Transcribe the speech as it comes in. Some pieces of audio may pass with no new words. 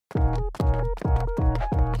Ooh,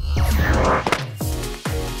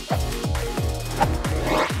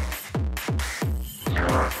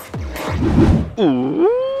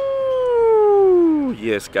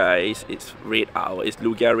 yes guys, it's Red Hour, it's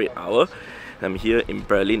Lugia Red Hour. I'm here in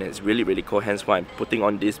Berlin and it's really cold, hence why I'm putting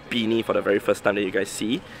on this beanie for the very first time that you guys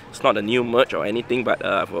see. It's not a new merch or anything, but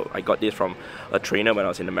I got this from a trainer when I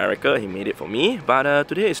was in America. He made it for me. But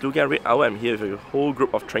today is Lugia Red Hour. I'm here with a whole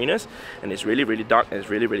group of trainers and it's really dark and it's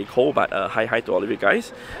really cold, but hi to all of you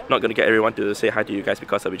guys. Not gonna get everyone to say hi to you guys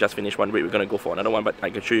because we just finished one raid. We're gonna go for another one, but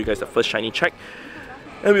I can show you guys the first shiny check.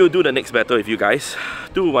 And we'll do the next battle with you guys.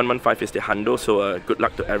 2115 is the hundo, so good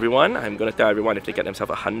luck to everyone. I'm gonna tell everyone if they get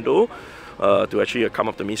themselves a hundo to actually come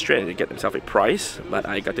up to me straight and get themselves a prize. But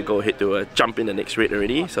I got to go ahead to jump in the next raid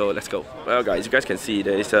already, so let's go. Well guys, you guys can see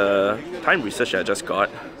there is a time research that I just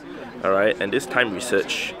got. Alright, and this time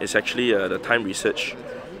research is actually the time research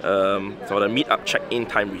for the meetup check-in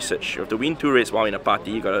time research. You have to win 2 raids while in a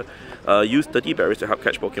party. You gotta use 30 berries to help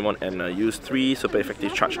catch Pokemon and use 3 super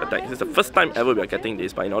effective charge attacks. This is the first time ever we are getting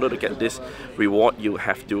this, but in order to get this reward, you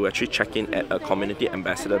have to actually check in at a community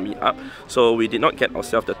ambassador meetup. So we did not get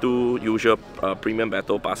ourselves the 2 usual premium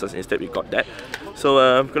battle passes, instead we got that. So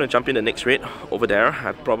I'm gonna jump in the next raid over there.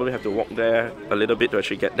 I probably have to walk there a little bit to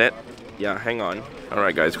actually get that. Yeah, hang on.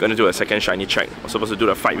 Alright guys, we're gonna do a second shiny check. I was supposed to do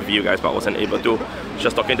the fight with you guys, but I wasn't able to.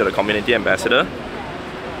 Just talking to the community ambassador.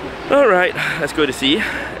 Alright, let's go to see.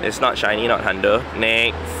 It's not shiny, not hundo.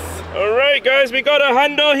 Next. Alright guys, we got a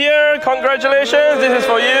hundo here. Congratulations, this is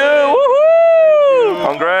for you. Woohoo!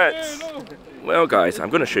 Congrats. Well guys,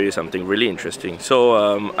 I'm gonna show you something really interesting. So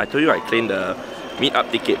I told you I claimed the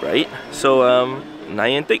meetup ticket, right? So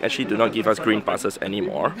Niantic actually do not give us green passes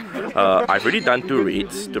anymore. I've already done 2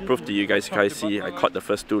 raids to prove to you guys. See, I caught the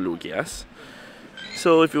first 2 Lugias.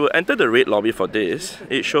 So if you enter the raid lobby for this,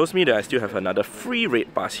 it shows me that I still have another free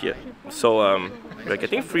raid pass here. So we're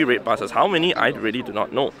getting free raid passes. How many, I really do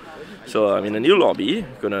not know. So I'm in a new lobby,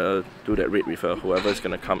 gonna do that raid with whoever's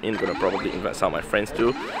gonna come in. Gonna probably invite some of my friends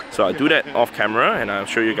too. So I'll do that off camera and I'll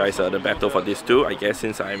show you guys the battle for this too, I guess,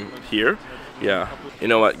 since I'm here. Yeah, you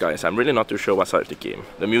know what guys, I'm really not too sure what's up with the game.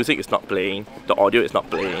 The music is not playing, the audio is not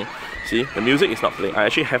playing. See, the music is not playing. I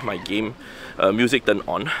actually have my game music turned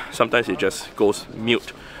on. Sometimes it just goes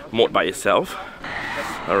mute mode by itself.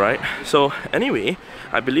 Alright, so anyway,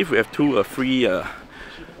 I believe we have 2 free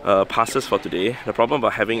passes for today. The problem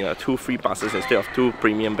about having 2 free passes instead of 2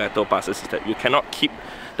 premium battle passes is that you cannot keep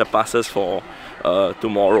the passes for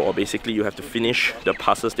tomorrow, or basically you have to finish the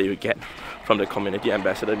passes that you get from the community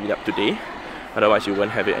ambassador meetup today. Otherwise you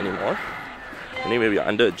won't have it anymore. Anyway, we are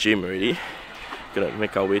under a gym already. Gonna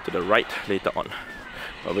make our way to the right later on.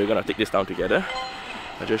 But we're gonna take this down together.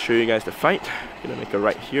 I'll just show you guys the fight. Gonna make a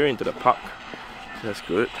right here into the park. That's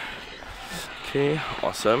good. Okay,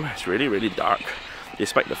 awesome. It's really dark.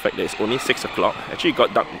 Despite the fact that it's only 6 o'clock. Actually it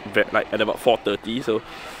got dark like at about 4:30, so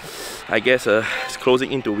I guess it's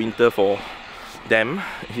closing into winter for them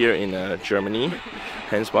here in Germany.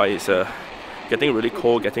 Hence why it's getting really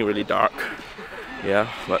cold, getting really dark. Yeah,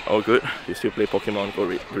 but all good. You still play Pokemon GO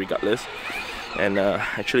regardless. And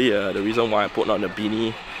actually the reason why I put on the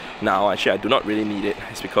beanie now, actually I do not really need it.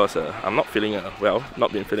 It's because I'm not feeling well,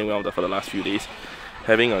 not been feeling well for the last few days.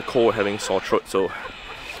 Having a cold, having sore throat, so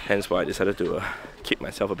hence why I decided to keep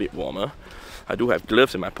myself a bit warmer. I do have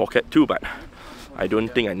gloves in my pocket too, but I don't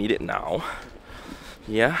think I need it now.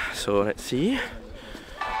 Yeah, so let's see.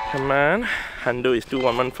 Come on, hundo is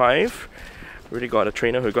 2115. Really got a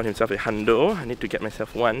trainer who got himself a hundo. I need to get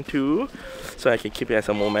myself 1 too, so I can keep it as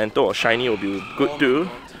a memento, or shiny will be good too.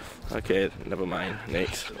 Okay, never mind.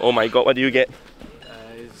 Next. Oh my god, what do you get?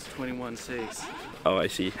 It's 21.6. Oh, I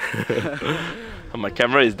see. My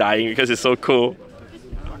camera is dying because it's so cool.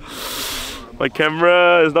 My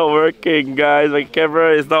camera is not working, guys. My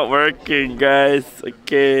camera is not working, guys.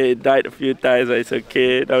 Okay, it died a few times, but it's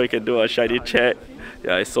okay. Now we can do a shiny check.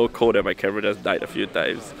 Yeah, it's so cold that my camera just died a few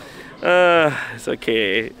times. It's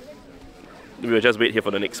okay. We'll just wait here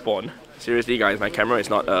for the next spawn. Seriously guys, my camera is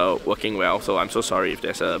not working well, so I'm so sorry if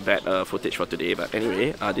there's a bad footage for today. But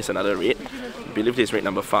anyway, this is another raid. I believe this is raid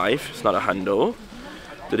number 5. It's not a hundo.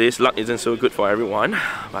 Today's luck isn't so good for everyone,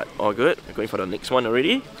 but all good. We're going for the next one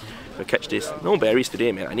already. We'll catch this. No berries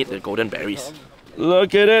today, man. I need the golden berries.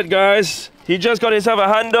 Look at it, guys. He just got himself a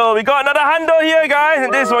hundo. We got another hundo here, guys,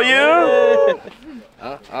 and this for you.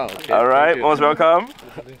 Okay. Alright, most welcome.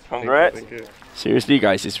 Congrats. Thank you. Seriously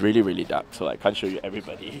guys, it's really dark, so I can't show you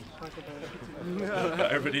everybody.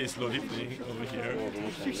 Everybody is slowly playing over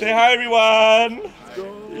here. Say hi everyone!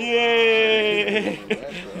 Yay!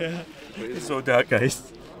 Yeah. It's so dark guys.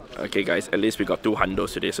 Okay guys, at least we got 2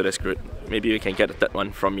 hundos today, so that's good. Maybe we can get a third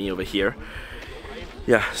one from me over here.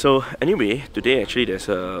 Yeah, so anyway, today actually there's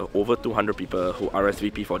over 200 people who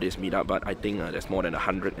RSVP for this meetup, but I think there's more than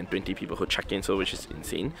 120 people who check in, so which is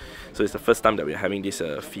insane. So it's the first time that we're having this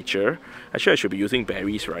feature. Actually, I should be using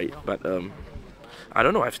berries, right? But I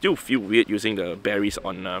don't know, I still feel weird using the berries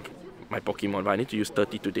on my Pokemon, but I need to use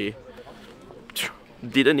 30 today.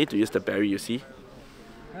 Didn't need to use the berry, you see?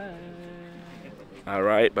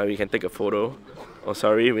 Alright, but we can take a photo. Oh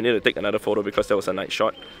sorry, we need to take another photo because that was a night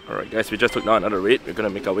shot. Alright guys, we just took down another raid. We're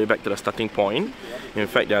gonna make our way back to the starting point. In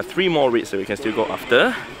fact, there are 3 more raids that we can still go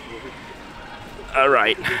after.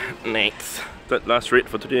 Alright, next. Third last raid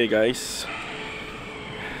for today guys.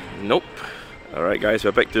 Nope. Alright guys,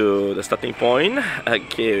 we're back to the starting point.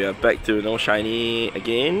 Okay, we are back to no shiny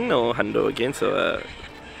again, no hundo again, so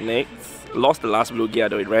next. Lost the last Lugia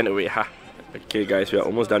though, it ran away, ha. Okay guys, we are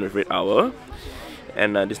almost done with raid hour.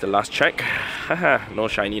 And this is the last check. Haha, no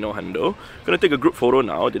shiny, no hundo. Gonna take a group photo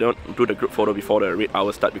now. They don't do the group photo before the raid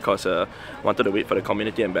hour start because wanted to wait for the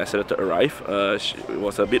community ambassador to arrive. It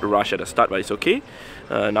was a bit rushed at the start, but it's okay.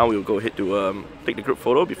 Now we'll go ahead to take the group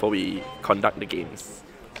photo before we conduct the games.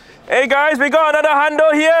 Hey guys, we got another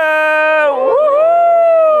hundo here!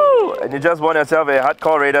 Woo! And you just won yourself a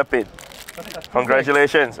hardcore raider pin.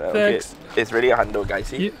 Congratulations. Okay, it's really a hundo, guys.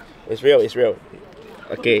 See? Yeah. It's real, it's real.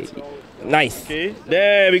 Okay. Nice. Okay.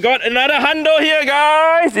 There, we got another hundo here,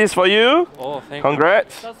 guys. This is for you. Oh, thank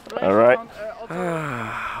Congrats. You. Alright.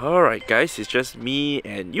 Alright, guys. It's just me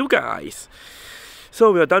and you guys.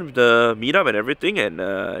 So we are done with the meetup and everything, and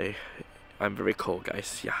I'm very cold,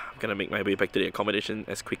 guys. Yeah, I'm gonna make my way back to the accommodation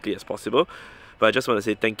as quickly as possible. But I just want to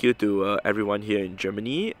say thank you to everyone here in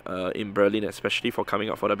Germany, in Berlin especially, for coming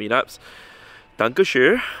out for the meetups.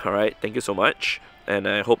 Dankeschön. Alright, thank you so much. And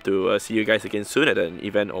I hope to see you guys again soon at an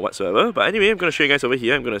event or whatsoever. But anyway, I'm going to show you guys over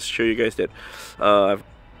here. I'm going to show you guys that I've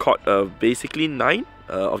caught basically 9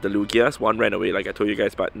 of the Lugias. 1 ran away like I told you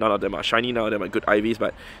guys, but none of them are shiny, none of them are good IVs.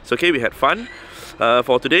 But it's okay, we had fun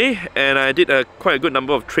for today. And I did quite a good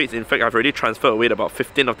number of trades. In fact, I've already transferred away about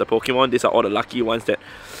 15 of the Pokemon. These are all the lucky ones that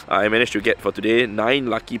I managed to get for today. 9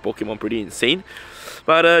 lucky Pokemon, pretty insane.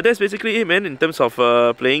 But that's basically it, man, in terms of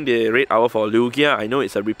playing the raid hour for Lugia. I know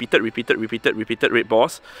it's a repeated raid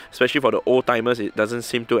boss. Especially for the old timers, it doesn't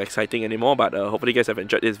seem too exciting anymore. But hopefully you guys have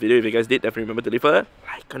enjoyed this video. If you guys did, definitely remember to leave a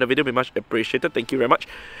like on the video, be much appreciated. Thank you very much.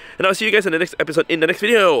 And I'll see you guys in the next episode, in the next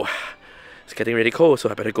video. It's getting really cold, so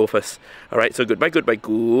I better go first. Alright, so goodbye.